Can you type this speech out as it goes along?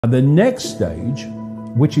And the next stage,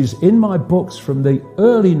 which is in my books from the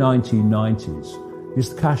early 1990s, is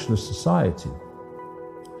the cashless society.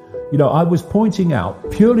 You know, I was pointing out,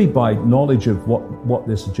 purely by knowledge of what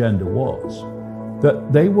this agenda was,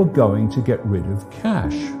 that they were going to get rid of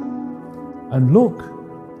cash. And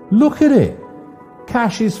look at it.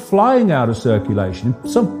 Cash is flying out of circulation. In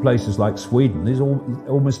some places like Sweden, it's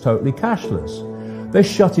almost totally cashless. They're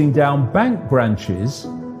shutting down bank branches,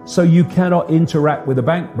 so you cannot interact with a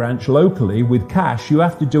bank branch locally with cash. You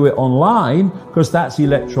have to do it online because that's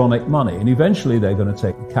electronic money. And eventually they're going to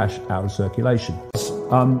take the cash out of circulation.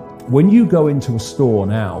 When you go into a store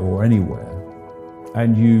now or anywhere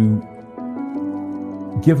and you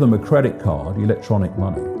give them a credit card, electronic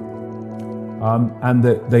money, and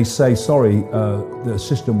they say, sorry, the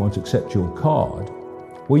system won't accept your card,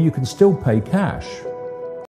 well, you can still pay cash.